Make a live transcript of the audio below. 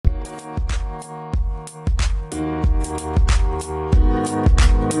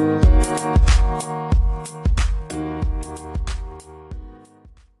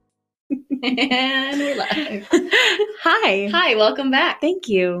And we're live. Hi. Hi, welcome back. Thank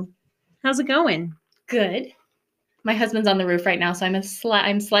you. How's it going? Good. My husband's on the roof right now, so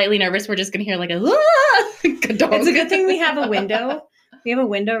I'm slightly nervous. We're just gonna hear like a It's a good thing we have a window. We have a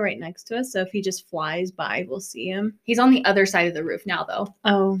window right next to us, so if he just flies by, we'll see him. He's on the other side of the roof now, though.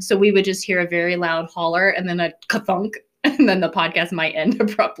 Oh. So we would just hear a very loud holler and then a ka-thunk, and then the podcast might end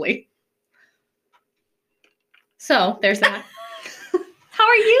abruptly. So there's that. How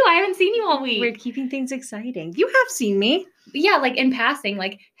are you? I haven't seen you all week. We're keeping things exciting. You have seen me. Yeah, like in passing,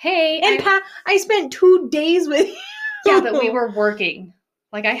 like, hey. I spent 2 days with you. Yeah, but we were working.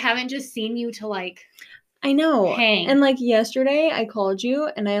 Like, I haven't just seen you to, like, I know. hang. And, like, yesterday I called you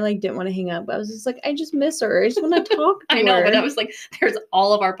and I, like, didn't want to hang up. I was just like, I just miss her. I just want to talk to her. I know, but I was like, there's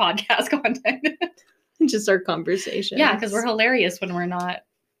all of our podcast content. Just our conversation. Yeah, because we're hilarious when we're not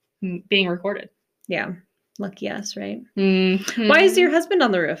being recorded. Yeah. Lucky us, right? Mm-hmm. Why is your husband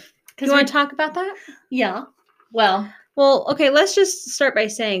on the roof? Do you want to we're- talk about that? Yeah. Well, okay, let's just start by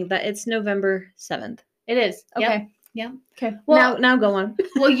saying that it's November 7th. it is. Okay. Yep. Yeah. Okay. Well- now go on.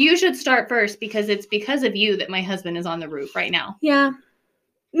 Well, you should start first because it's because of you that my husband is on the roof right now. Yeah.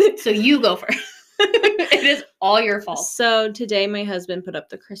 So you go first. It is all your fault. So today my husband put up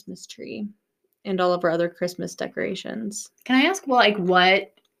the Christmas tree and all of our other Christmas decorations. Can I ask, well, like,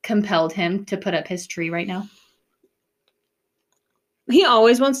 what compelled him to put up his tree right now? He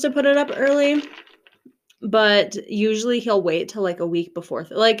always wants to put it up early, but usually he'll wait till like a week before,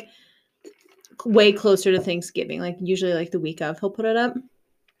 like way closer to Thanksgiving, like usually like the week of he'll put it up.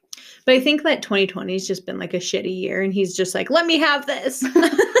 But I think that 2020 has just been like a shitty year and he's just like, let me have this.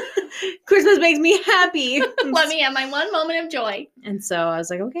 Christmas makes me happy. Let me have my one moment of joy. And so I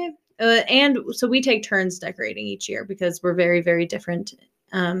was like, okay. And so we take turns decorating each year because we're very, very different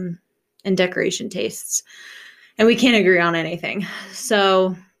in decoration tastes. And we can't agree on anything.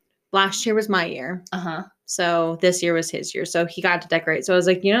 So last year was my year. Uh-huh. So this year was his year. So he got to decorate. So I was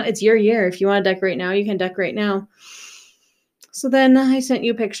like, it's your year. If you want to decorate now, you can decorate now. So then I sent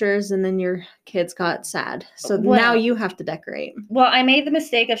you pictures and then your kids got sad. So now you have to decorate. Well, I made the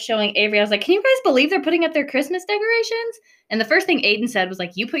mistake of showing Avery. I was like, can you guys believe they're putting up their Christmas decorations? And the first thing Aiden said was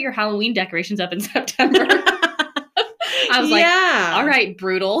like, you put your Halloween decorations up in September. I was like, all right,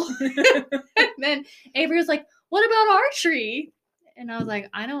 brutal. And then Avery was like, what about our tree? And I was like,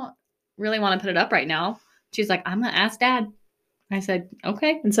 I don't really want to put it up right now. She's like, I'm going to ask Dad. I said,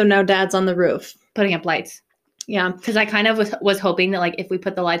 okay. And so now Dad's on the roof. Putting up lights. Yeah. Because I kind of was hoping that, like, if we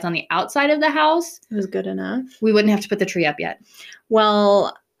put the lights on the outside of the house, it was good enough. We wouldn't have to put the tree up yet.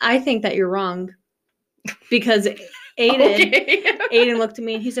 Well, I think that you're wrong. Because Aiden looked at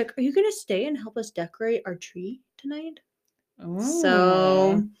me and he's like, are you going to stay and help us decorate our tree tonight? Oh.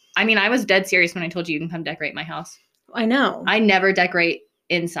 So, I mean, I was dead serious when I told you can come decorate my house. I know. I never decorate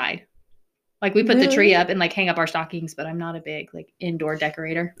inside. Like, we put the tree up and, like, hang up our stockings, but I'm not a big, like, indoor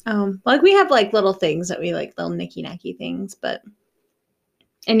decorator. Like, we have, like, little things that we like, little knicky-knacky things, but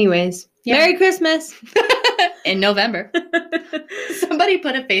anyways. Yeah. Merry Christmas! In November. Somebody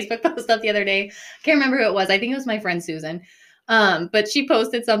put a Facebook post up the other day. I can't remember who it was. I think it was my friend Susan. But she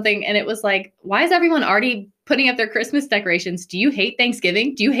posted something, and it was like, why is everyone already putting up their Christmas decorations? Do you hate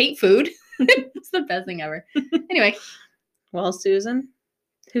Thanksgiving? Do you hate food? It's the best thing ever. Anyway. Well, Susan,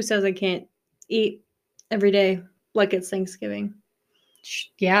 who says I can't eat every day like it's Thanksgiving?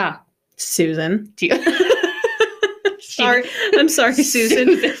 Yeah. Susan. Sorry. I'm sorry, Susan.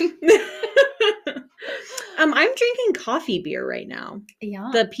 I'm drinking coffee beer right now. Yeah.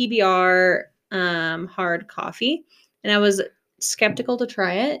 The PBR hard coffee. And I was skeptical to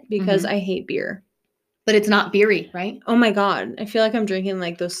try it because I hate beer. But it's not beery, right? Oh my God. I feel like I'm drinking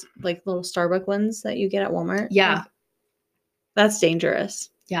like those like little Starbucks ones that you get at Walmart. Yeah. Like, that's dangerous.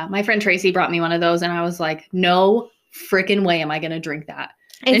 Yeah. My friend Tracy brought me one of those and I was like, no freaking way am I going to drink that.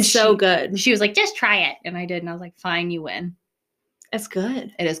 It's so good. She was like, just try it. And I did. And I was like, fine, you win. It's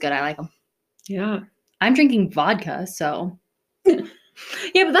good. It is good. I like them. Yeah. I'm drinking vodka, so. Yeah,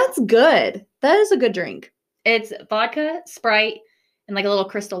 but that's good. That is a good drink. It's vodka, Sprite, and like a little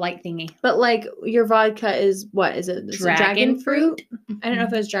Crystal Light thingy. But like your vodka is what? Is it dragon fruit? Mm-hmm. I don't know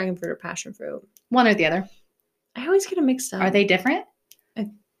if it's dragon fruit or passion fruit. One or the other. I always get them mixed up. Are they different?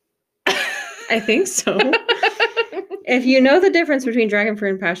 I think so. If you know the difference between dragon fruit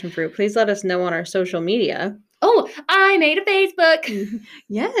and passion fruit, please let us know on our social media. Oh, I made a Facebook.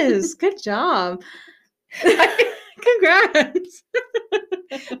 Yes, good job. Congrats.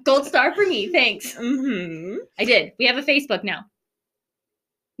 Gold star for me. Thanks. Mm-hmm. I did. We have a Facebook now.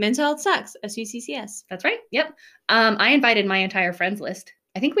 Mental Health Sucks, SUCCS. That's right. Yep. I invited my entire friends list.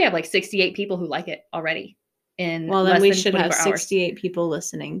 I think we have like 68 people who like it already. Well, then we should have 68 people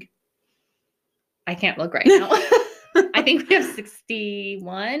listening. I can't look right now. I think we have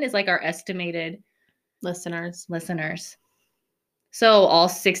 61 is like our estimated listeners. So all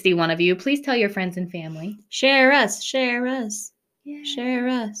 61 of you, please tell your friends and family. Share us. Yeah. Share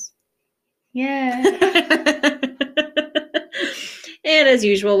us. Yeah. And as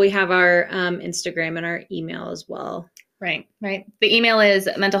usual, we have our Instagram and our email as well. Right. The email is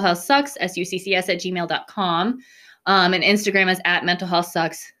mentalhealthsucks, succs@gmail.com. And Instagram is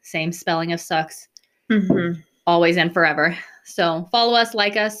 @mentalhealthsucks, same spelling of sucks. Mm-hmm. Always and forever. So follow us,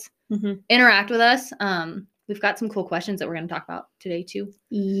 like us, interact with us. We've got some cool questions that we're going to talk about today too.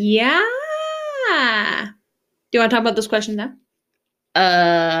 Yeah. Do you want to talk about those questions now?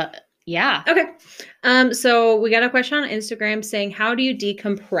 Yeah. Okay. So we got a question on Instagram saying, how do you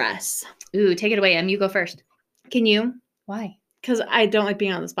decompress? Ooh, take it away, Em. You go first. Can you? Why? Because I don't like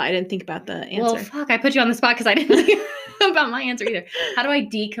being on the spot. I didn't think about the answer. Well, fuck, I put you on the spot because I didn't think about my answer either. How do I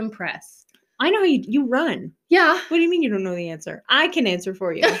decompress? I know how you run. Yeah. What do you mean you don't know the answer? I can answer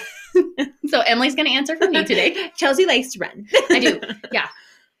for you. So Emily's going to answer for me today. Chelsea likes to run. I do. Yeah.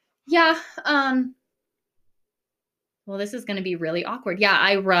 Yeah. Well, this is going to be really awkward. Yeah,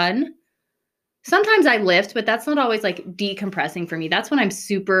 I run. Sometimes I lift, but that's not always like decompressing for me. That's when I'm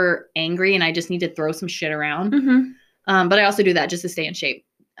super angry and I just need to throw some shit around. Mm-hmm. But I also do that just to stay in shape.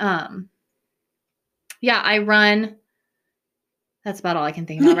 Yeah, I run. That's about all I can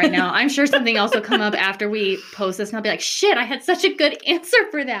think about right now. I'm sure something else will come up after we post this and I'll be like, shit, I had such a good answer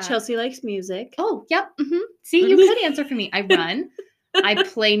for that. Chelsea likes music. Oh, yep. Mm-hmm. See, you could answer for me. I run. I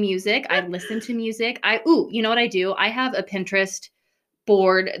play music. I listen to music. You know what I do? I have a Pinterest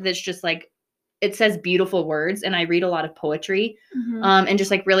board that's just like, it says beautiful words and I read a lot of poetry and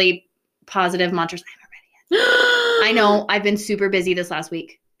just like really positive mantras. I haven't read it yet. I know I've been super busy this last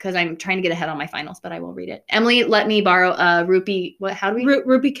week because I'm trying to get ahead on my finals, but I will read it. Emily let me borrow Rupi.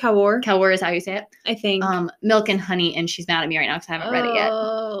 Rupi Kaur. Kaur is how you say it. I think. Milk and Honey, and she's mad at me right now because I haven't read it yet.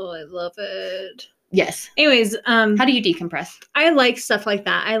 Oh, I love it. Yes. Anyways, how do you decompress? I like stuff like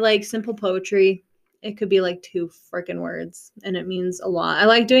that. I like simple poetry. It could be like 2 freaking words, and it means a lot. I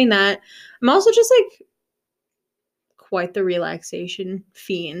like doing that. I'm also just like quite the relaxation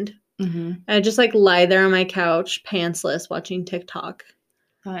fiend. Mm-hmm. I just like lie there on my couch, pantsless, watching TikTok.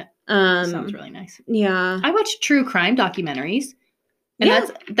 That sounds really nice. Yeah. I watch true crime documentaries,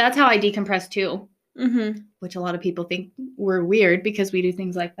 and that's how I decompress too. Mm-hmm. Which a lot of people think we're weird because we do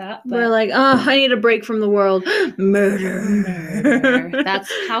things like that. But we're like, oh, I need a break from the world. Murder. That's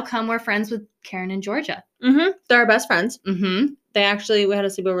how come we're friends with Karen and Georgia. Mm-hmm. They're our best friends. Mm-hmm. We had a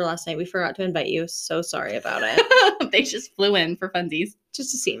sleepover last night. We forgot to invite you. So sorry about it. They just flew in for funsies.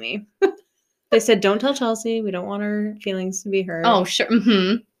 Just to see me. They said, don't tell Chelsea. We don't want her feelings to be hurt. Oh, sure.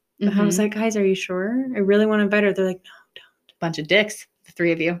 Mm-hmm. I was like, guys, are you sure? I really want to invite her. They're like, no, don't. Bunch of dicks, the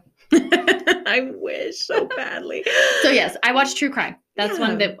 3 of you. I wish so badly. So yes, I watch true crime. That's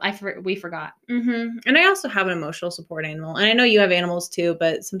one that we forgot. Mm-hmm. And I also have an emotional support animal. And I know you have animals too,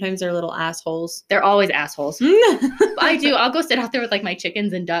 but sometimes they're little assholes. They're always assholes. I do. I'll go sit out there with like my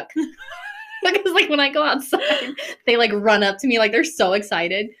chickens and duck. Because like when I go outside, they like run up to me like they're so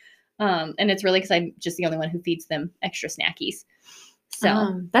excited. And it's really because I'm just the only one who feeds them extra snackies.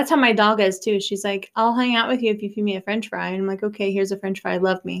 So that's how my dog is too. She's like, I'll hang out with you if you feed me a French fry. And I'm like, okay, here's a French fry.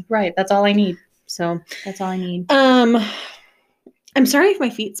 Love me. Right. That's all I need. So that's all I need. I'm sorry if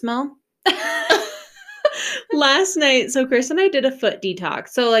my feet smell. Last night, so Chris and I did a foot detox.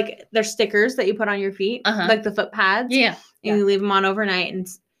 So like there's stickers that you put on your feet, like the foot pads. Yeah. And you leave them on overnight and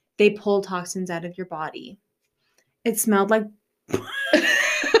they pull toxins out of your body. It smelled like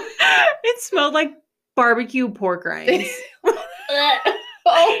barbecue pork rinds.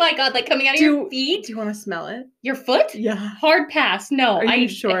 Oh my God, like coming out of your feet? Do you want to smell it? Your foot? Yeah. Hard pass. No, Are you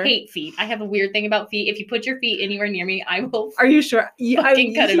sure? I hate feet. I have a weird thing about feet. If you put your feet anywhere near me, I will. Are you sure?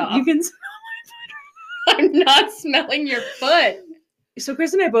 Fucking cut it off. You can smell my foot. I'm not smelling your foot. So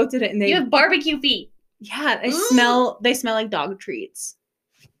Chris and I both did it, and you have barbecue feet. Yeah, they smell like dog treats.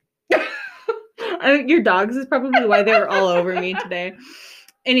 Your dogs is probably why they were all over me today.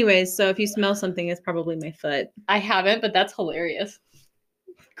 Anyways, so if you smell something, it's probably my foot. I haven't, but that's hilarious.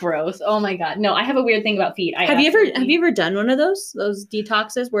 Gross. Oh my God. No, I have a weird thing about feet. Have you ever done one of those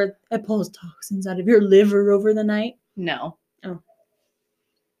detoxes where it pulls toxins out of your liver over the night? No. Oh.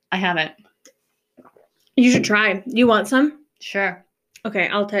 I haven't. You should try. You want some? Sure. Okay,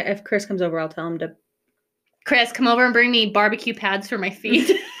 if Chris comes over, I'll tell him to. Chris, come over and bring me barbecue pads for my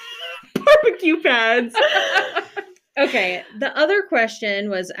feet. Barbecue pads. Okay, the other question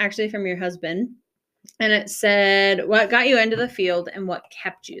was actually from your husband, and it said, what got you into the field and what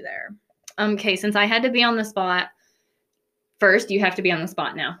kept you there? Okay, since I had to be on the spot, first, you have to be on the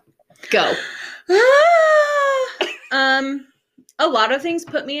spot now. Go. A lot of things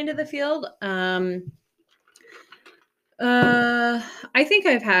put me into the field. I think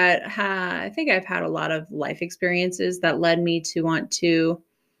I've had a lot of life experiences that led me to want to.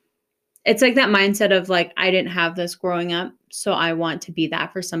 It's like that mindset of like, I didn't have this growing up, so I want to be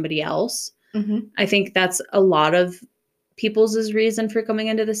that for somebody else. Mm-hmm. I think that's a lot of people's reason for coming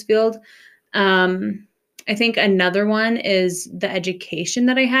into this field. I think another one is the education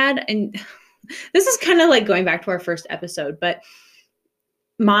that I had. And this is kind of like going back to our first episode, but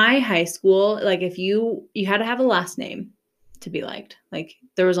my high school, like if you had to have a last name to be liked, like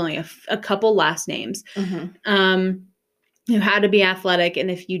there was only a couple last names. Mm-hmm. You had to be athletic. And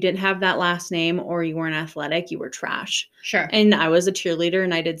if you didn't have that last name or you weren't athletic, you were trash. Sure. And I was a cheerleader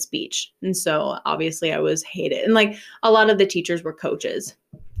and I did speech. And so obviously I was hated. And like a lot of the teachers were coaches.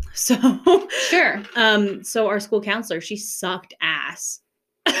 So, sure. So our school counselor, she sucked ass.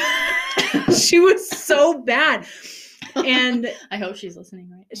 She was so bad. And I hope she's listening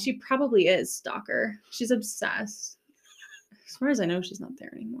right now. She probably is, stalker. She's obsessed. As far as I know, she's not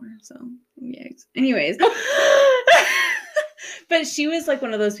there anymore. So, yikes. Anyways. But she was like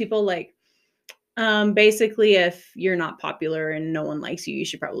one of those people like, basically, if you're not popular and no one likes you, you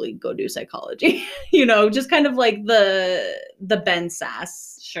should probably go do psychology. Just kind of like the Ben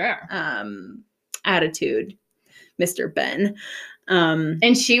Sass attitude, Mr. Ben.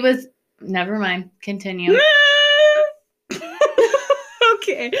 And she was, never mind, continue.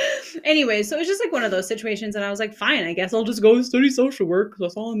 Okay. Anyway, so it was just like one of those situations, and I was like, fine, I guess I'll just go study social work because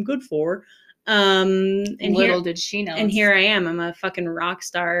that's all I'm good for. And little did she know. And here I am. I'm a fucking rock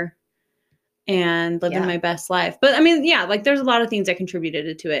star and living my best life. But I mean, yeah, like there's a lot of things that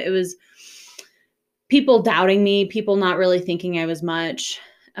contributed to it. It was people doubting me, people not really thinking I was much.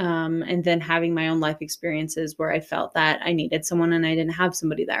 And then having my own life experiences where I felt that I needed someone and I didn't have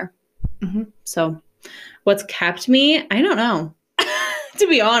somebody there. Mm-hmm. So what's kept me? I don't know. To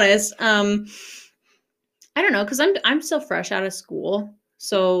be honest, I don't know, because I'm still fresh out of school.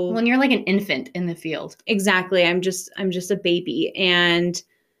 So when you're like an infant in the field. Exactly. I'm just a baby, and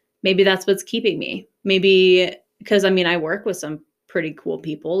maybe that's what's keeping me. Maybe because I work with some pretty cool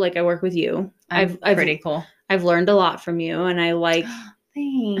people. Like I work with you. I've pretty cool. I've learned a lot from you, and I like.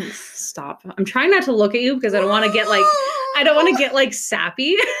 Thanks. Stop. I'm trying not to look at you because I don't want to get like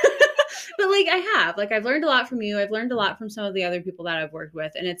sappy. But like I've learned a lot from you. I've learned a lot from some of the other people that I've worked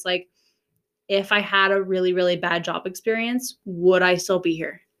with. And it's like, if I had a really, really bad job experience, would I still be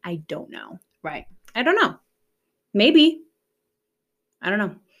here? I don't know. Right. I don't know. Maybe. I don't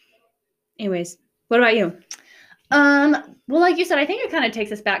know. Anyways, what about you? Well, like you said, I think it kind of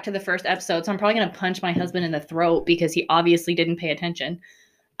takes us back to the first episode. So I'm probably going to punch my husband in the throat because he obviously didn't pay attention.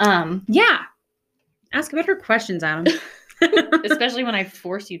 Yeah. Ask better questions, Adam. Especially when I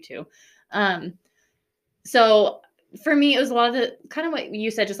force you to. So for me, it was a lot of the kind of what you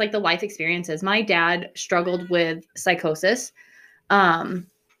said, just like the life experiences. My dad struggled with psychosis. And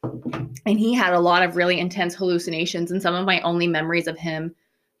he had a lot of really intense hallucinations. And some of my only memories of him,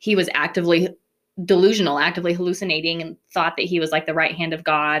 he was actively delusional, actively hallucinating, and thought that he was like the right hand of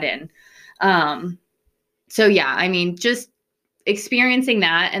God. And so, yeah, just experiencing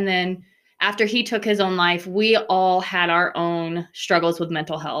that. And then after he took his own life, we all had our own struggles with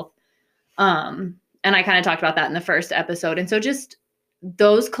mental health. And I kind of talked about that in the first episode. And so just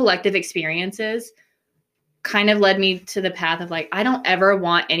those collective experiences kind of led me to the path of like, I don't ever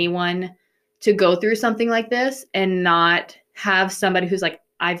want anyone to go through something like this and not have somebody who's like,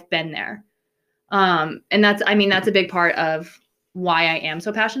 I've been there. And that's a big part of why I am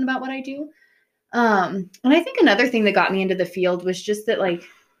so passionate about what I do. And I think another thing that got me into the field was just that, like,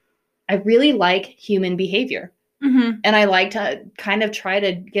 I really like human behavior. Mm-hmm. And I like to kind of try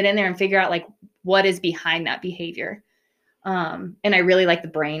to get in there and figure out like what is behind that behavior. And I really like the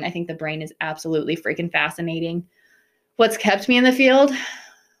brain. I think the brain is absolutely freaking fascinating. What's kept me in the field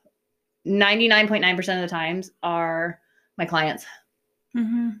 99.9% of the times are my clients.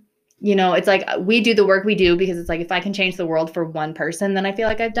 Mm-hmm. It's like we do the work we do because it's like, if I can change the world for one person, then I feel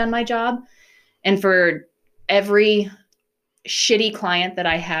like I've done my job. And for every shitty client that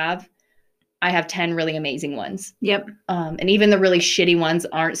I have 10 really amazing ones. Yep. And even the really shitty ones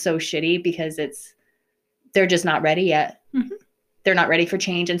aren't so shitty because they're just not ready yet. Mm-hmm. They're not ready for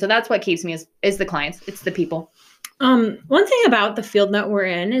change. And so that's what keeps me is the clients. It's the people. One thing about the field that we're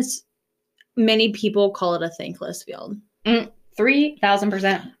in is many people call it a thankless field.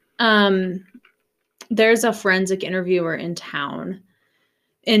 3,000%. There's a forensic interviewer in town,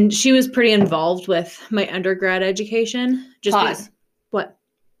 and she was pretty involved with my undergrad education. Pause. What?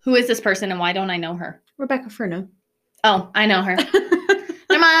 Who is this person and why don't I know her? Rebecca Furno. Oh, I know her.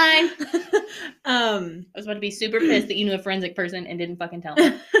 Never mine. I was about to be super pissed that you knew a forensic person and didn't fucking tell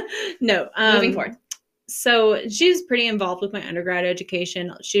me. No. Moving forward. So she's pretty involved with my undergrad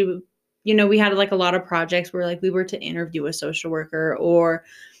education. We had like a lot of projects where like we were to interview a social worker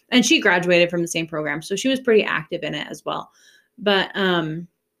and she graduated from the same program. So she was pretty active in it as well. But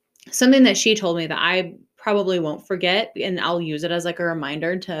something that she told me that I probably won't forget, and I'll use it as like a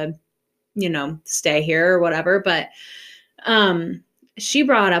reminder to, stay here or whatever. But she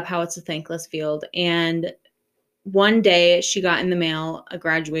brought up how it's a thankless field. And one day she got in the mail a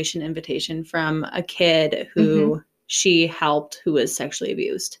graduation invitation from a kid who she helped who was sexually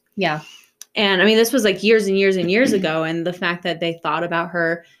abused. Yeah. And I mean, this was like years and years and years ago. And the fact that they thought about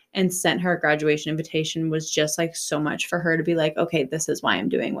her and sent her a graduation invitation was just like so much for her to be like, okay, this is why I'm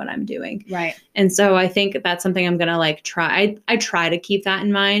doing what I'm doing. Right. And so I think that's something I'm going to like try. I try to keep that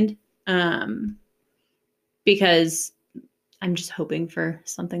in mind because I'm just hoping for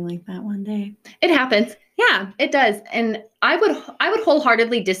something like that one day. It happens. Yeah, it does. And I would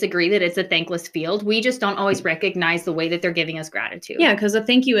wholeheartedly disagree that it's a thankless field. We just don't always recognize the way that they're giving us gratitude. Yeah, because a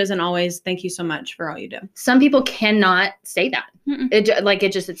thank you isn't always thank you so much for all you do. Some people cannot say that.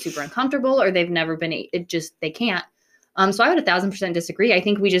 It's super uncomfortable, or they've never been. They can't. So I would 1,000% disagree. I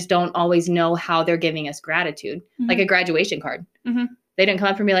think we just don't always know how they're giving us gratitude, like a graduation card. Mm-hmm. They didn't come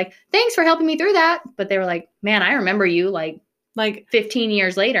up and be like, "Thanks for helping me through that," but they were like, "Man, I remember you like 15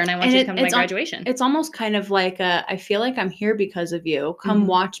 years later, and I want you to come to my graduation." It's almost kind of like I feel like I'm here because of you. Come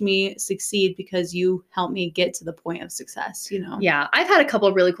watch me succeed because you helped me get to the point of success, Yeah, I've had a couple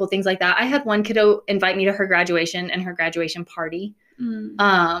of really cool things like that. I had one kiddo invite me to her graduation and her graduation party,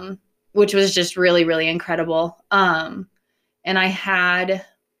 which was just really, really incredible. And I had,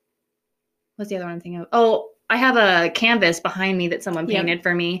 what's the other one I'm thinking of? Oh, I have a canvas behind me that someone painted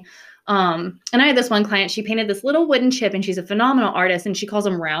for me. And I had this one client, she painted this little wooden chip, and she's a phenomenal artist, and she calls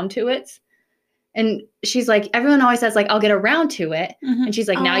them round to it's. And she's like, everyone always says like, I'll get around to it. And she's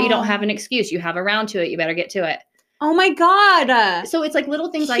like, now you don't have an excuse. You have a round to it. You better get to it. Oh my God. So it's like little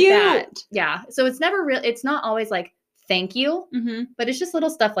things like that. Yeah. So it's never real. It's not always like, thank you, but it's just little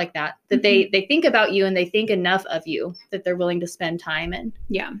stuff like that they think about you, and they think enough of you that they're willing to spend time and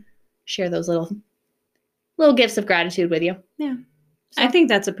share those little gifts of gratitude with you. Yeah. So. I think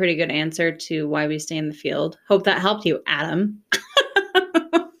that's a pretty good answer to why we stay in the field. Hope that helped you, Adam.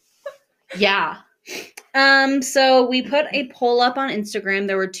 Yeah. So we put a poll up on Instagram.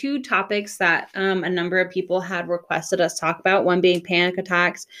 There were 2 topics that a number of people had requested us talk about, one being panic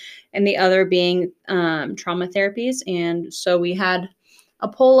attacks and the other being trauma therapies. And so we had a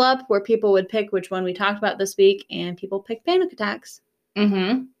poll up where people would pick which one we talked about this week, and people picked panic attacks.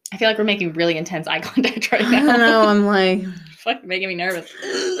 I feel like we're making really intense eye contact right now. I know, I'm like... Fuck, making me nervous.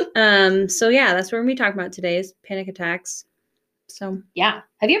 So yeah, that's what we talk about today is panic attacks. So yeah.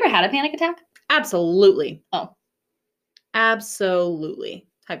 Have you ever had a panic attack? Absolutely. Oh. Absolutely.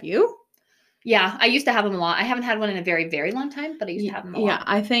 Have you? Yeah, I used to have them a lot. I haven't had one in a very, very long time, but I used to have them a lot. Yeah,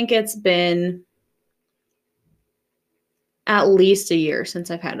 I think it's been at least a year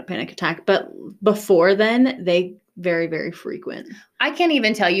since I've had a panic attack. But before then, they very, very frequent. I can't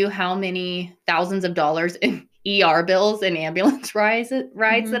even tell you how many thousands of dollars in ER bills and ambulance rides that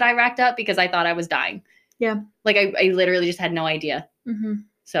I racked up because I thought I was dying. Yeah. Like I literally just had no idea.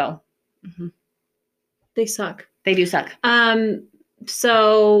 So. They suck. They do suck.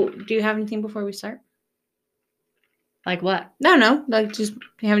 So do you have anything before we start? Like what? No. Like, just do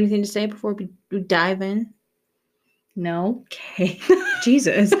you have anything to say before we dive in? No. Okay.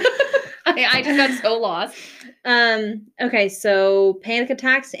 Jesus. I just got so lost. Okay, so panic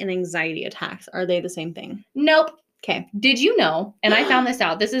attacks and anxiety attacks, are they the same thing? Nope. Okay. Did you know, and I found this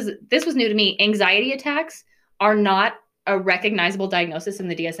out, this was new to me, anxiety attacks are not a recognizable diagnosis in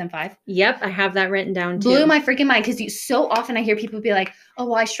the DSM-5. Yep, I have that written down too. Blew my freaking mind, because so often I hear people be like, oh,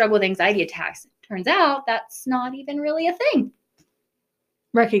 well, I struggle with anxiety attacks. Turns out that's not even really a thing.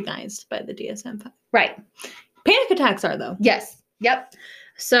 Recognized by the DSM-5. Right. Panic attacks are, though. Yes. Yep.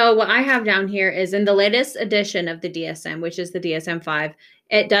 So what I have down here is in the latest edition of the DSM, which is the DSM-5,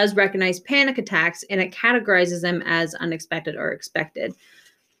 it does recognize panic attacks, and it categorizes them as unexpected or expected.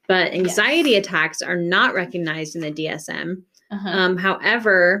 But anxiety attacks are not recognized in the DSM.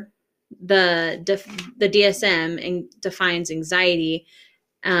 However, the DSM defines anxiety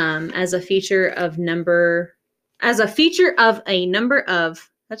as a feature of a number of,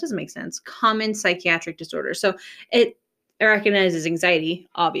 that doesn't make sense, common psychiatric disorders. So it recognizes anxiety,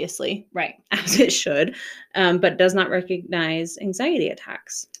 obviously, right, as it should, but does not recognize anxiety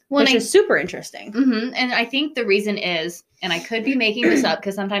attacks, which is super interesting. And I think the reason is, and I could be making this up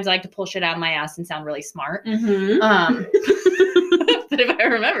because sometimes I like to pull shit out of my ass and sound really smart. but if I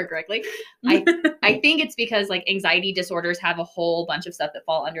remember correctly, I think it's because like anxiety disorders have a whole bunch of stuff that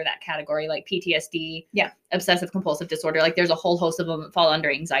fall under that category, like PTSD, obsessive compulsive disorder. Like there's a whole host of them that fall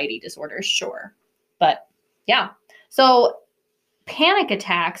under anxiety disorders. Sure. But yeah. So panic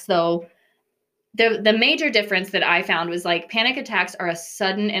attacks, though, the major difference that I found was like panic attacks are a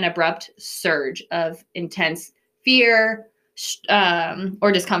sudden and abrupt surge of intense fear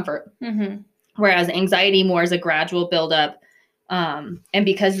or discomfort. Whereas anxiety more is a gradual buildup. And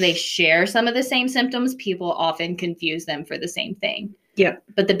because they share some of the same symptoms, people often confuse them for the same thing. Yeah.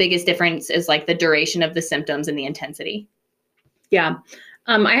 But the biggest difference is like the duration of the symptoms and the intensity. Yeah.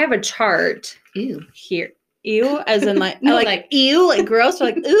 I have a chart here. Ew, as in like, no, like ew, like gross, or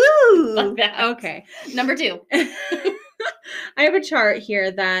like ooh. Like okay. Number 2. I have a chart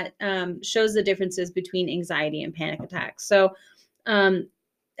here that shows the differences between anxiety and panic attacks. So,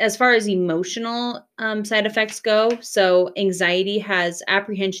 as far as emotional side effects go, so anxiety has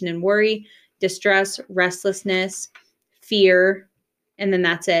apprehension and worry, distress, restlessness, fear, and then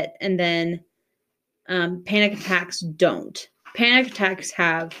that's it. And then panic attacks don't. Panic attacks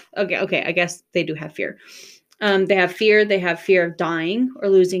have, okay, I guess they do have fear. They have fear of dying or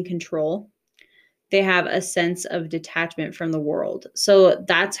losing control. They have a sense of detachment from the world. So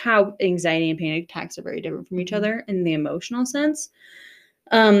that's how anxiety and panic attacks are very different from each other in the emotional sense.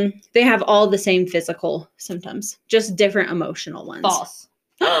 They have all the same physical symptoms, just different emotional ones. False.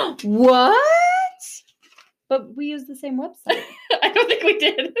 What? But we use the same website. I don't think we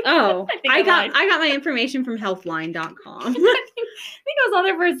did. Oh, I got my information from healthline.com. I think I was on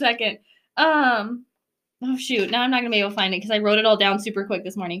there for a second. Oh shoot, now I'm not gonna be able to find it because I wrote it all down super quick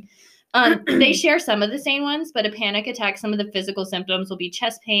this morning. They share some of the same ones, but a panic attack, some of the physical symptoms will be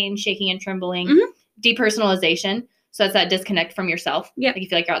chest pain, shaking and trembling, depersonalization. So that's that disconnect from yourself. Yeah. Like you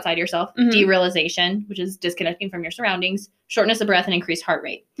feel like you're outside yourself. Derealization, which is disconnecting from your surroundings, shortness of breath, and increased heart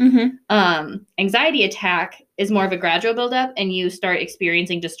rate. Anxiety attack is more of a gradual buildup, and you start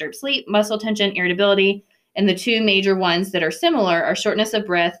experiencing disturbed sleep, muscle tension, irritability. And the two major ones that are similar are shortness of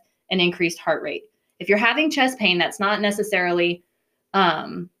breath and increased heart rate. If you're having chest pain, that's not necessarily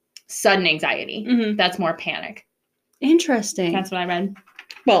sudden anxiety. That's more panic. Interesting. That's what I read.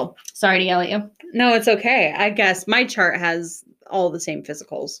 Well, sorry to yell at you. No, it's okay. I guess my chart has all the same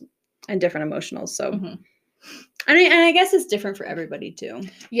physicals and different emotionals. So, I mean, and I guess it's different for everybody too.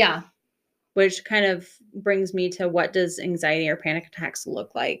 Yeah. Which kind of brings me to, what does anxiety or panic attacks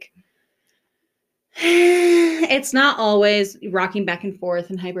look like? It's not always rocking back and forth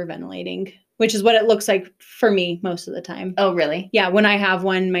and hyperventilating, which is what it looks like for me most of the time. Oh, really? Yeah. When I have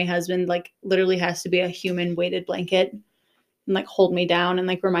one, my husband like literally has to be a human weighted blanket and like hold me down and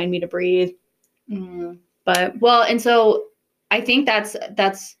like remind me to breathe. But well, and so I think that's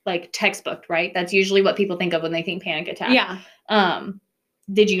like textbook, right? That's usually what people think of when they think panic attack. Yeah.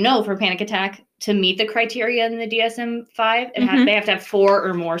 Did you know for panic attack, to meet the criteria in the DSM-5, they have to have 4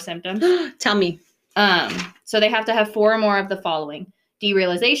 or more symptoms? Tell me. So they have to have 4 or more of the following: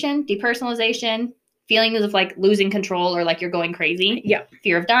 derealization, depersonalization, feelings of like losing control or like you're going crazy. Yeah.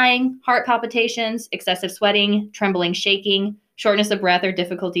 Fear of dying, heart palpitations, excessive sweating, trembling, shaking, shortness of breath or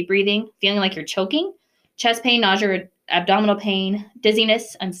difficulty breathing, feeling like you're choking, chest pain, nausea, or abdominal pain,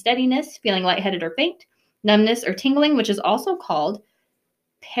 dizziness, unsteadiness, feeling lightheaded or faint, numbness or tingling, which is also called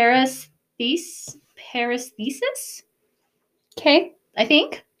paresthesis. Okay. I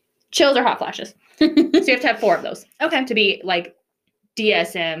think. Chills or hot flashes. So you have to have 4 of those. Okay. To be like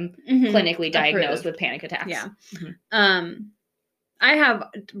DSM clinically diagnosed with panic attacks. Yeah. I have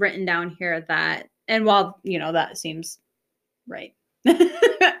written down here that, and while, that seems right.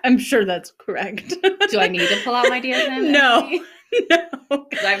 I'm sure that's correct. Do I need to pull out my DSM? No.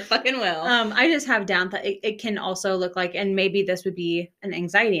 Because I fucking will. I just have down that it can also look like, and maybe this would be an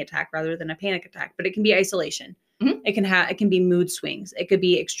anxiety attack rather than a panic attack, but it can be isolation. It can be mood swings. It could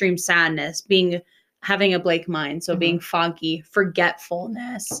be extreme sadness, having a blank mind. So being foggy,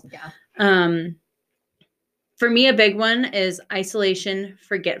 forgetfulness. Yeah. For me, a big one is isolation,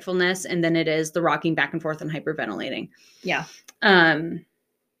 forgetfulness, and then it is the rocking back and forth and hyperventilating. Yeah. I'll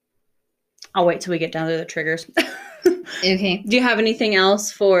wait till we get down to the triggers. Okay. Do you have anything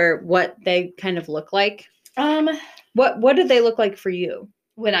else for what they kind of look like? What do they look like for you?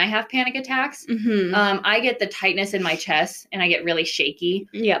 When I have panic attacks, I get the tightness in my chest and I get really shaky.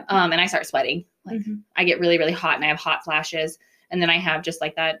 Yeah. And I start sweating. Like I get really, really hot and I have hot flashes. And then I have just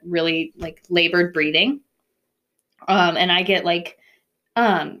like that really like labored breathing. And I get like,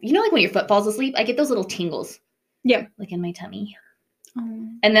 like when your foot falls asleep, I get those little tingles. Yeah. Like in my tummy. Oh.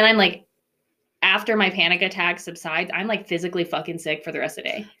 And then I'm like after my panic attack subsides, I'm like physically fucking sick for the rest of the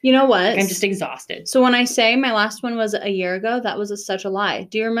day. You know what? Like, I'm just exhausted. So when I say my last one was a year ago, that was such a lie.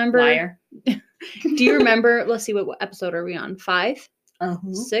 Do you remember? Liar. Do you remember? Let's see, what episode are we on? 5?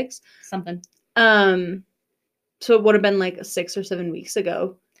 6? Something. So it would have been like 6 or 7 weeks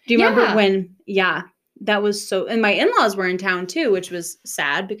ago. Do you remember when? Yeah. That was so, and my in-laws were in town too, which was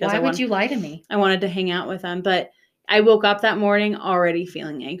sad because why would you lie to me? I wanted to hang out with them, but I woke up that morning already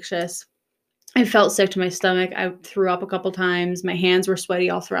feeling anxious. I felt sick to my stomach. I threw up a couple times. My hands were sweaty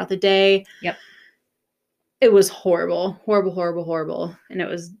all throughout the day. Yep. It was horrible, horrible, horrible, horrible. And it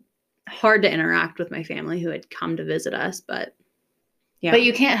was hard to interact with my family who had come to visit us, but yeah. But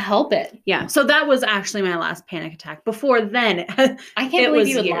you can't help it. Yeah. So that was actually my last panic attack. Before then, I can't believe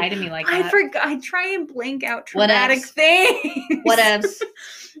you would lie to me like that. I forgot. I try and blank out traumatic things. Whatevs.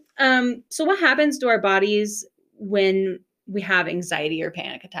 So what happens to our bodies when we have anxiety or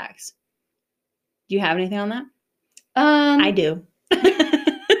panic attacks? Do you have anything on that? I do.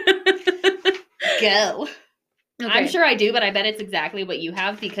 Go. Okay. I'm sure I do, but I bet it's exactly what you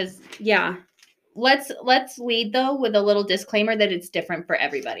have because Let's lead though with a little disclaimer that it's different for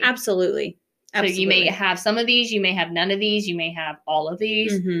everybody. Absolutely. So you may have some of these, you may have none of these, you may have all of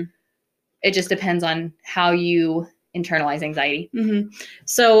these. Mm-hmm. It just depends on how you internalize anxiety. Mm-hmm.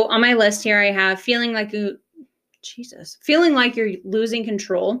 So on my list here, I have feeling like you're losing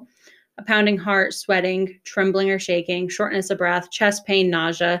control, a pounding heart, sweating, trembling or shaking, shortness of breath, chest pain,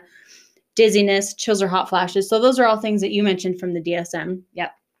 nausea, dizziness, chills or hot flashes. So those are all things that you mentioned from the DSM.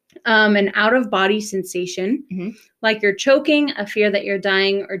 Yep. An out-of-body sensation, like you're choking, a fear that you're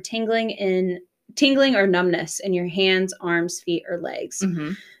dying, or tingling or numbness in your hands, arms, feet, or legs.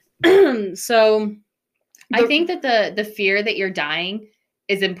 Mm-hmm. So I think that the fear that you're dying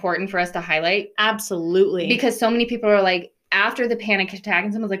is important for us to highlight. Absolutely. Because so many people are like, after the panic attack,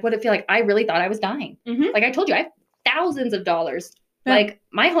 and someone's like, what did it feel like? I really thought I was dying. Mm-hmm. Like I told you, I have thousands of dollars. Yeah. Like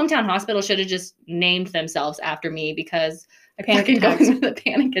my hometown hospital should have just named themselves after me because I fucking go into the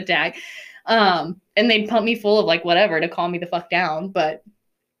panic attack. And they'd pump me full of like whatever to calm me the fuck down. But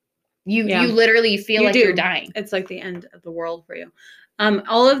you literally feel like you're dying. It's like the end of the world for you.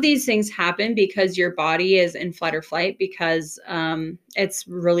 All of these things happen because your body is in fight or flight because it's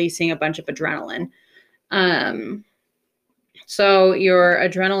releasing a bunch of adrenaline. So your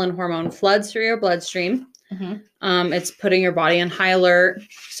adrenaline hormone floods through your bloodstream. Mm-hmm. It's putting your body on high alert.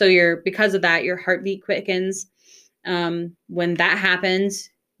 So because of that, your heartbeat quickens. When that happens,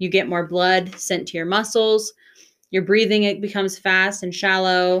 you get more blood sent to your muscles. Your breathing, it becomes fast and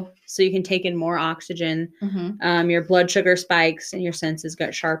shallow, so you can take in more oxygen. Mm-hmm. Your blood sugar spikes and your senses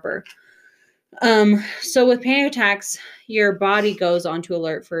get sharper. So with panic attacks, your body goes onto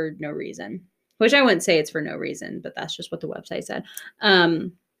alert for no reason, which I wouldn't say it's for no reason, but that's just what the website said.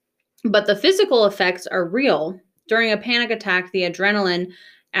 But the physical effects are real. During a panic attack, the adrenaline,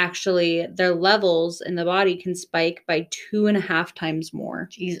 actually, their levels in the body can spike by 2.5 times more.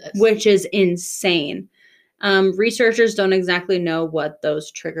 Jesus. Which is insane. Researchers don't exactly know what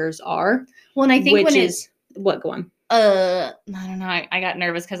those triggers are. Well, and I think what, go on. I don't know. I got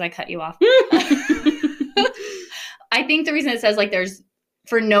nervous because I cut you off. I think the reason it says like there's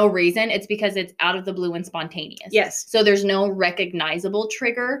for no reason, it's because it's out of the blue and spontaneous. Yes. So there's no recognizable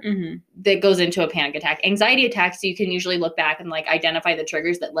trigger that goes into a panic attack. Anxiety attacks, you can usually look back and like identify the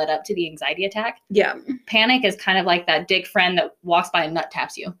triggers that led up to the anxiety attack. Yeah. Panic is kind of like that dick friend that walks by and nut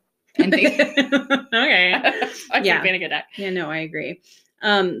taps you. And okay. Yeah. Panic attack. Yeah, no, I agree.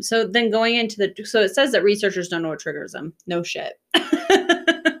 So then going into so it says that researchers don't know what triggers them. No shit.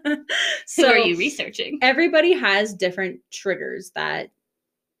 So who are you researching? Everybody has different triggers that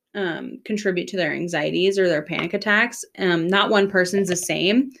contribute to their anxieties or their panic attacks. Not one person's the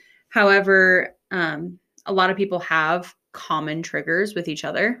same. However, a lot of people have common triggers with each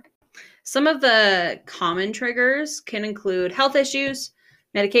other. Some of the common triggers can include health issues,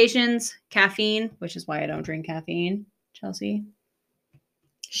 medications, caffeine, which is why I don't drink caffeine. Chelsea,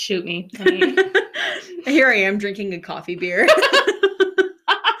 shoot me. Here I am drinking a coffee beer.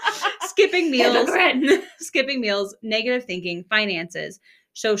 Skipping meals, negative thinking, finances,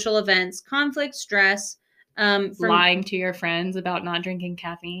 social events, conflict, stress. Lying to your friends about not drinking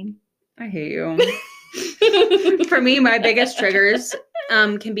caffeine. I hate you. For me, my biggest triggers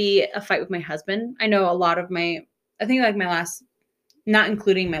can be a fight with my husband. I know a lot of I think like my last, not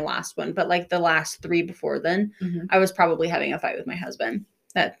including my last one, but like the last 3 before then, I was probably having a fight with my husband.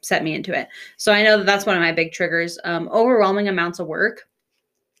 That set me into it. So I know that that's one of my big triggers. Overwhelming amounts of work.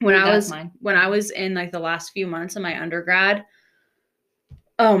 When I was in like the last few months of my undergrad,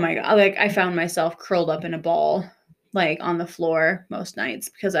 oh my God, like I found myself curled up in a ball like on the floor most nights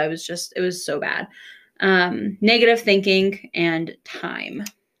because it was so bad. Negative thinking and time.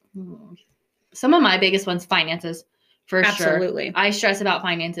 Some of my biggest ones, finances, for Absolutely. sure. I stress about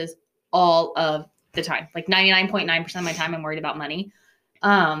finances all of the time. Like 99.9% of my time, I'm worried about money.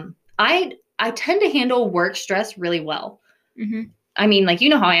 I tend to handle work stress really well. Mm-hmm. I mean, like, you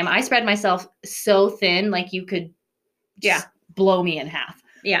know how I am. I spread myself so thin, like you could just blow me in half.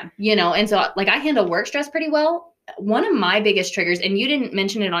 Yeah. You know, and so like I handle work stress pretty well. One of my biggest triggers, and you didn't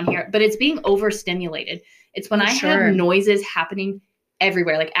mention it on here, but it's being overstimulated. It's when I have noises happening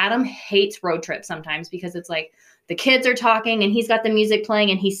everywhere. Like Adam hates road trips sometimes because it's like the kids are talking and he's got the music playing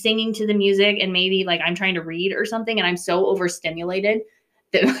and he's singing to the music and maybe like I'm trying to read or something and I'm so overstimulated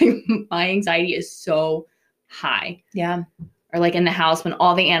that my anxiety is so high. Yeah. Or like in the house when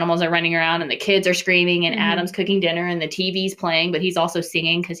all the animals are running around and the kids are screaming and Adam's cooking dinner and the TV's playing, but he's also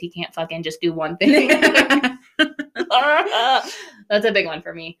singing because he can't fucking just do one thing. That's a big one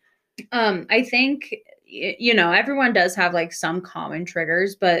for me. I think, you know, everyone does have like some common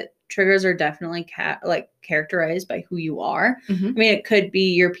triggers, but triggers are definitely characterized by who you are. Mm-hmm. I mean, it could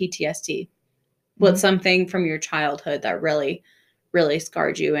be your PTSD with something from your childhood that really, really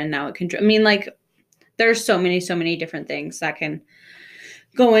scarred you. And now it can, I mean, like, there's so many different things that can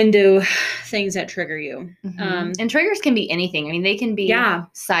go into things that trigger you. Mm-hmm. And triggers can be anything. I mean, they can be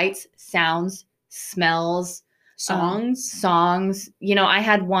sights, sounds, smells, songs. You know, I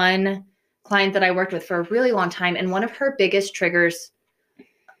had one client that I worked with for a really long time, and one of her biggest triggers,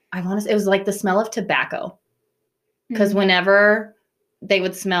 it was like the smell of tobacco. Because whenever they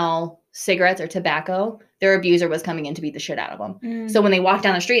would smell cigarettes or tobacco, their abuser was coming in to beat the shit out of them. So when they walked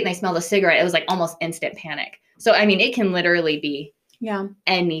down the street and they smelled a cigarette, it was like almost instant panic. So, I mean, it can literally be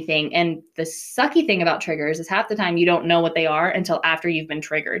anything. And the sucky thing about triggers is half the time you don't know what they are until after you've been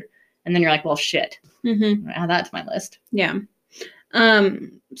triggered. And then you're like, well, shit. Add that to my list. Yeah.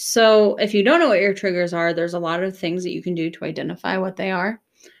 So if you don't know what your triggers are, there's a lot of things that you can do to identify what they are.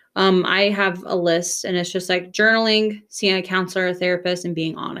 I have a list and it's just like journaling, seeing a counselor, a therapist, and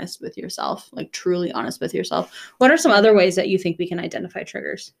being honest with yourself, like truly honest with yourself. What are some other ways that you think we can identify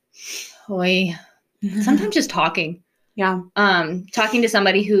triggers? Sometimes just talking. Yeah. Talking to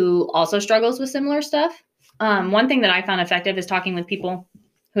somebody who also struggles with similar stuff. One thing that I found effective is talking with people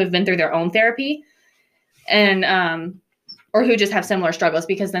who have been through their own therapy and, or who just have similar struggles,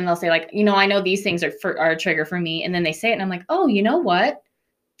 because then they'll say like, you know, I know these things are a trigger for me. And then they say it and I'm like, oh, you know what?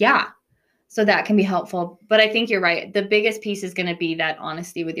 Yeah. So that can be helpful. But I think you're right. The biggest piece is going to be that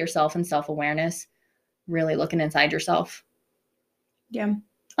honesty with yourself and self-awareness, really looking inside yourself. Yeah.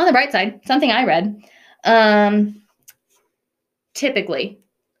 On the bright side, something I read, typically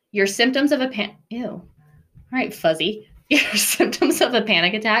your symptoms of Your symptoms of a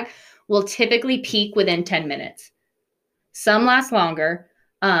panic attack will typically peak within 10 minutes. Some last longer,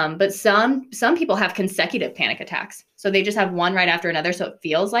 but some people have consecutive panic attacks. So they just have one right after another, so it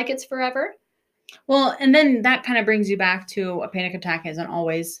feels like it's forever. Well, and then that kind of brings you back to a panic attack isn't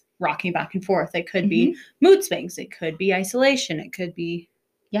always rocking back and forth. It could be mood swings. It could be isolation. It could be...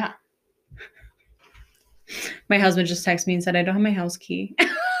 Yeah. My husband just texted me and said, I don't have my house key.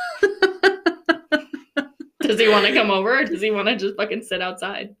 Does he want to come over or does he want to just fucking sit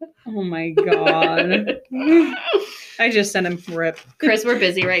outside? Oh my God. I just sent him rip. Chris, we're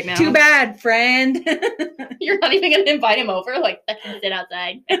busy right now. Too bad, friend. You're not even going to invite him over? Like, fucking sit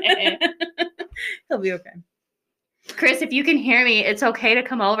outside. He'll be okay. Chris, if you can hear me, it's okay to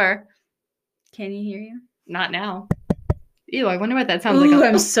come over. Can he hear you? Not now. Ew, I wonder what that sounds like.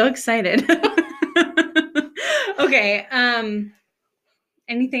 I'm so excited. Okay.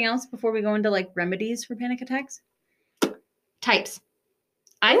 Anything else before we go into like remedies for panic attacks? Types.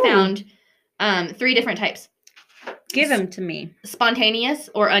 I found 3 different types. Give them to me. Spontaneous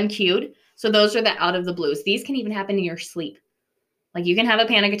or uncued. So those are the out of the blues. These can even happen in your sleep. Like you can have a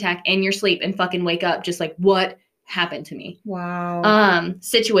panic attack in your sleep and fucking wake up just like, what happened to me? Wow.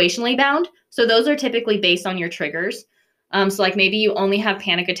 Situationally bound. So those are typically based on your triggers. So like maybe you only have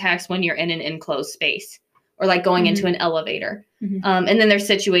panic attacks when you're in an enclosed space or like going into an elevator. And then they're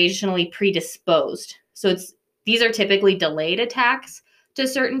situationally predisposed. So these are typically delayed attacks to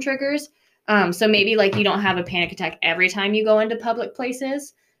certain triggers. So maybe like you don't have a panic attack every time you go into public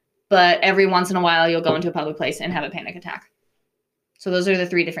places, but every once in a while you'll go into a public place and have a panic attack. So those are the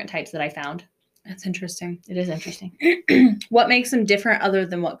 3 different types that I found. That's interesting. It is interesting. What makes them different other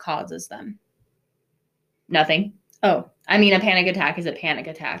than what causes them? Nothing. Oh. I mean, a panic attack is a panic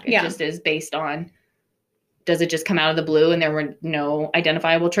attack. It just is based on, does it just come out of the blue and there were no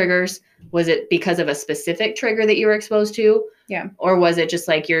identifiable triggers? Was it because of a specific trigger that you were exposed to? Yeah. Or was it just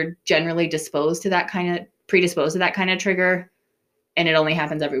like you're generally disposed to that kind of predisposed to that kind of trigger, and it only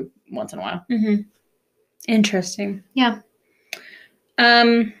happens every once in a while. Mm-hmm. Interesting. Yeah.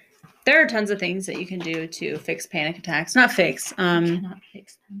 There are tons of things that you can do to fix panic attacks. Not fix. Cannot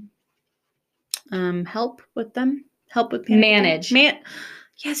fix them. Help with them. Help with panic manage.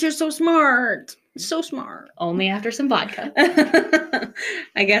 Yes, you're so smart. So smart. Only after some vodka.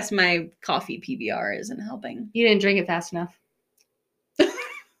 I guess my coffee PBR isn't helping. You didn't drink it fast enough.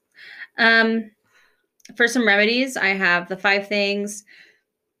 For some remedies, I have the 5 things.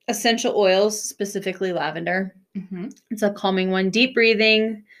 Essential oils, specifically lavender. Mm-hmm. It's a calming one. Deep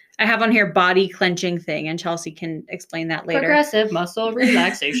breathing. I have on here body clenching thing, and Chelsea can explain that later. Progressive muscle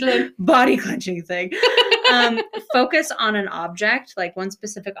relaxation. Body clenching thing. Focus on an object, like one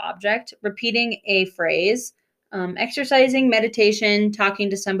specific object, repeating a phrase, exercising, meditation, talking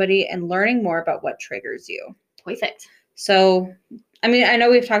to somebody, and learning more about what triggers you. Perfect. So, I mean, I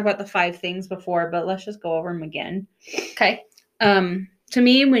know we've talked about the 5 things before, but let's just go over them again. Okay. To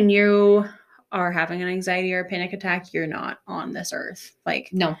me, when you are having an anxiety or a panic attack, you're not on this earth. Like,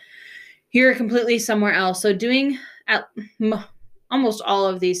 no, you're completely somewhere else. So doing almost all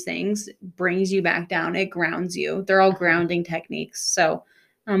of these things brings you back down. It grounds you. They're all grounding techniques. So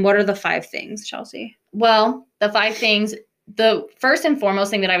what are the 5 things, Chelsea? Well, the 5 things, the first and foremost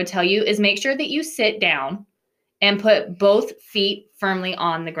thing that I would tell you is make sure that you sit down and put both feet firmly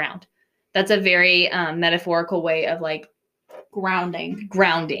on the ground. That's a very metaphorical way of like grounding.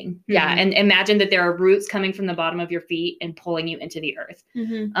 Mm-hmm. Yeah. And imagine that there are roots coming from the bottom of your feet and pulling you into the earth.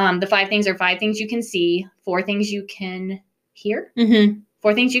 Mm-hmm. The 5 things are 5 things you can see, 4 things you can hear, mm-hmm.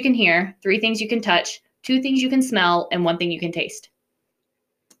 4 things you can hear, 3 things you can touch, 2 things you can smell, and 1 thing you can taste.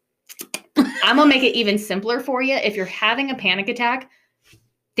 I'm going to make it even simpler for you. If you're having a panic attack,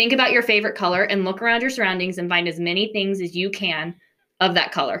 think about your favorite color and look around your surroundings and find as many things as you can of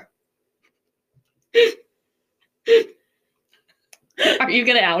that color. Are you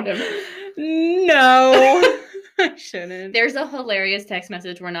going to out him? No, I shouldn't. There's a hilarious text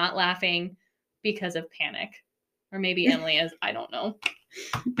message. We're not laughing because of panic. Or maybe Emily is. I don't know.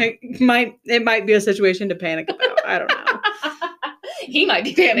 It might be a situation to panic about. I don't know. He might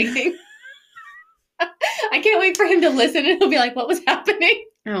be panicking. I can't wait for him to listen and he'll be like, what was happening?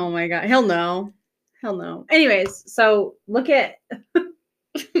 Oh my God. He'll know. Anyways, so look at,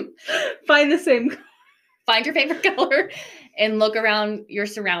 find your favorite color and look around your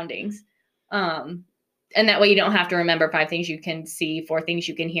surroundings. And that way you don't have to remember 5 things you can see, 4 things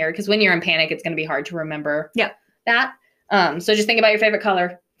you can hear. Because when you're in panic, it's going to be hard to remember that. So just think about your favorite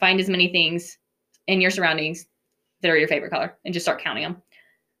color. Find as many things in your surroundings that are your favorite color and just start counting them.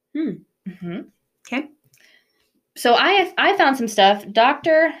 Mm-hmm. Okay. So I found some stuff.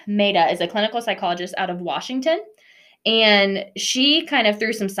 Dr. Maida is a clinical psychologist out of Washington, and she kind of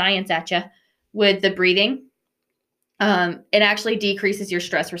threw some science at you with the breathing. It actually decreases your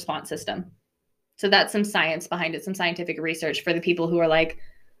stress response system. So that's some science behind it, some scientific research for the people who are like,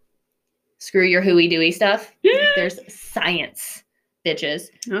 screw your hooey-dooey stuff. There's science, bitches.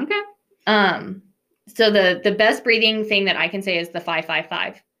 Okay. So the best breathing thing that I can say is the 5-5-5.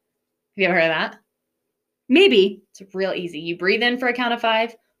 Have you ever heard of that? Maybe. It's real easy. You breathe in for a count of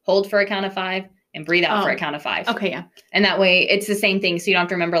 5, hold for a count of 5, and breathe out for a count of 5. Okay, yeah. And that way it's the same thing. So you don't have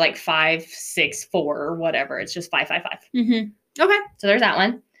to remember like 5, 6, 4 or whatever. It's just 5-5-5. Mm-hmm. Okay. So there's that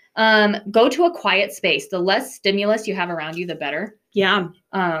one. Go to a quiet space. The less stimulus you have around you, the better. Yeah.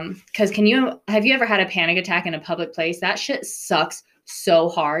 Because have you ever had a panic attack in a public place? That shit sucks so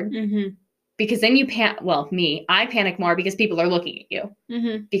hard. Mm-hmm. Because then I panic more because people are looking at you.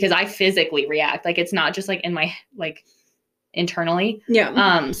 Mm-hmm. Because I physically react. Like it's not just like in my, like internally.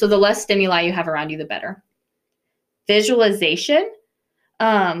 Yeah. So the less stimuli you have around you, the better. Visualization.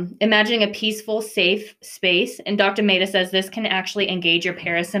 Imagining a peaceful, safe space. And Dr. Maida says this can actually engage your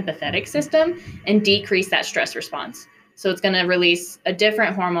parasympathetic system and decrease that stress response. So it's going to release a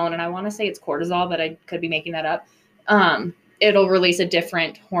different hormone. And I want to say it's cortisol, but I could be making that up. It'll release a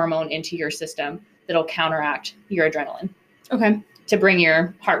different hormone into your system that'll counteract your adrenaline. Okay. To bring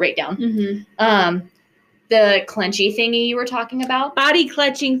your heart rate down. Mm-hmm. The clenchy thingy you were talking about. Body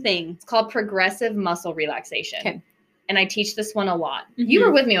clenching thing. It's called progressive muscle relaxation. Okay. And I teach this one a lot. Mm-hmm. You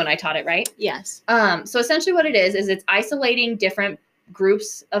were with me when I taught it, right? Yes. So essentially what it is it's isolating different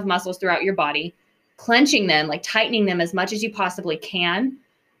groups of muscles throughout your body, clenching them, like tightening them as much as you possibly can.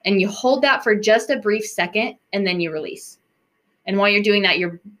 And you hold that for just a brief second and then you release. And while you're doing that,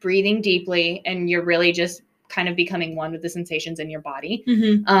 you're breathing deeply and you're really just kind of becoming one with the sensations in your body.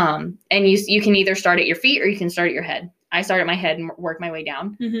 Mm-hmm. And you can either start at your feet or you can start at your head. I start at my head and work my way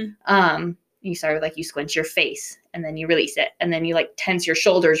down. Mm-hmm. You start with like you squinch your face and then you release it. And then you like tense your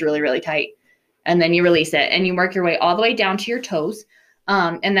shoulders really, really tight. and then you release it, and you work your way all the way down to your toes.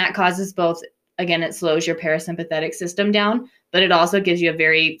 And that causes both, again, it slows your parasympathetic system down, but it also gives you a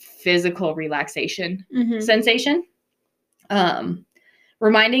very physical relaxation sensation.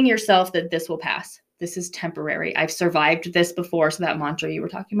 Reminding yourself that this will pass. This is temporary. I've survived this before. So that mantra you were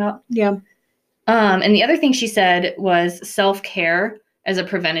talking about. Yeah. And the other thing she said was self-care as a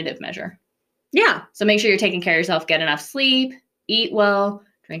preventative measure. Yeah. So make sure you're taking care of yourself, get enough sleep, eat well,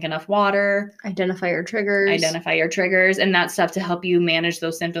 drink enough water. Identify your triggers. And that stuff to help you manage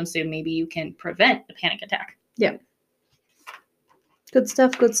those symptoms so maybe you can prevent a panic attack. Yeah. Good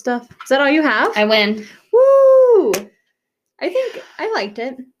stuff. Good stuff. Is that all you have? I win. Woo! I think I liked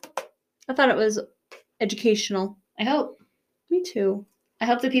it. I thought it was educational. I hope. Me too. I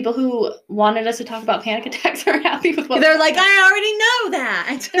hope the people who wanted us to talk about panic attacks are happy with what they're like, I already know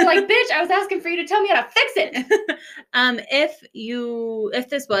that. They're like, bitch, I was asking for you to tell me how to fix it. If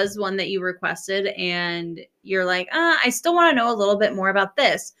this was one that you requested and you're like, I still want to know a little bit more about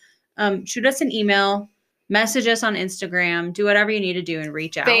this, shoot us an email, message us on Instagram, do whatever you need to do and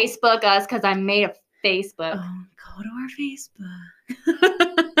reach out. Facebook us, because I made a Facebook. Go to our Facebook.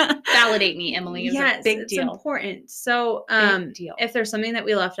 Validate me, Emily. It's a big deal. It's important. So if there's something that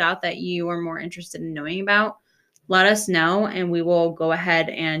we left out that you are more interested in knowing about, let us know and we will go ahead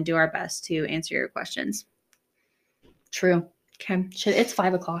and do our best to answer your questions. True. Okay. It's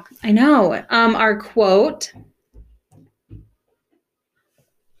 5:00. I know. Our quote.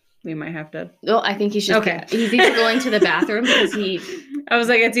 We might have to. Oh, I think he's just okay. He's either going to the bathroom because I was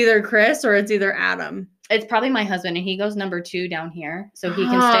like, it's either Chris or it's either Adam. It's probably my husband, and he goes number 2 down here, so he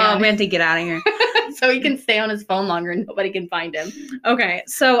can stay on. We have to get out of here. So he can stay on his phone longer and nobody can find him. Okay,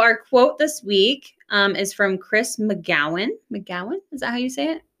 so our quote this week is from Chris McGowan. McGowan? Is that how you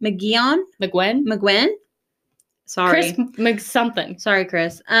say it? McGwen? Sorry. Chris something. Sorry,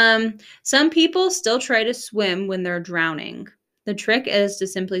 Chris. Some people still try to swim when they're drowning. The trick is to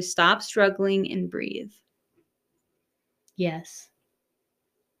simply stop struggling and breathe. Yes.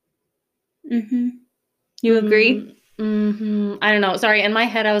 Mm-hmm. You agree? Mm-hmm. I don't know. Sorry. In my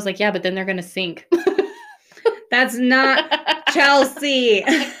head, I was like, yeah, but then they're going to sink. That's not Chelsea.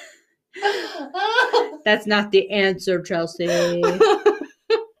 That's not the answer, Chelsea.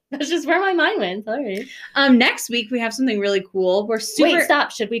 That's just where my mind went. Sorry. Next week, we have something really cool. Wait,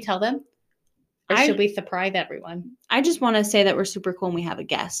 stop. Should we tell them? Or should we surprise everyone? I just want to say that we're super cool and we have a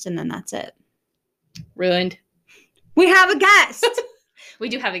guest, and then that's it. Ruined. We have a guest. We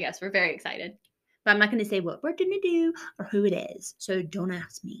do have a guest. We're very excited. But I'm not going to say what we're going to do or who it is. So don't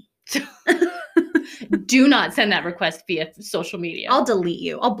ask me. Do not send that request via social media. I'll delete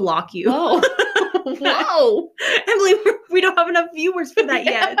you. I'll block you. Oh. Whoa. Emily, we don't have enough viewers for that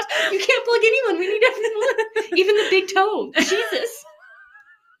yet. You can't plug anyone. We need everyone. Even the big toe. Jesus.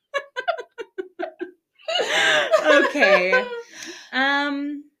 Okay.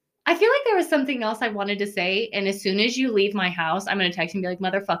 I feel like there was something else I wanted to say, and as soon as you leave my house, I'm going to text you and be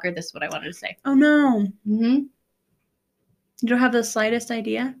like, motherfucker, this is what I wanted to say. Oh, no. Mm-hmm. You don't have the slightest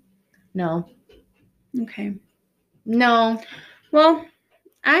idea? No. Okay. No. Well,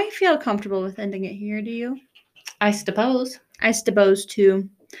 I feel comfortable with ending it here. Do you? I suppose. I suppose, too.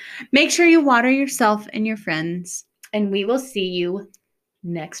 Make sure you water yourself and your friends. And we will see you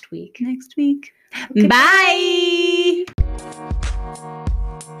next week. Bye.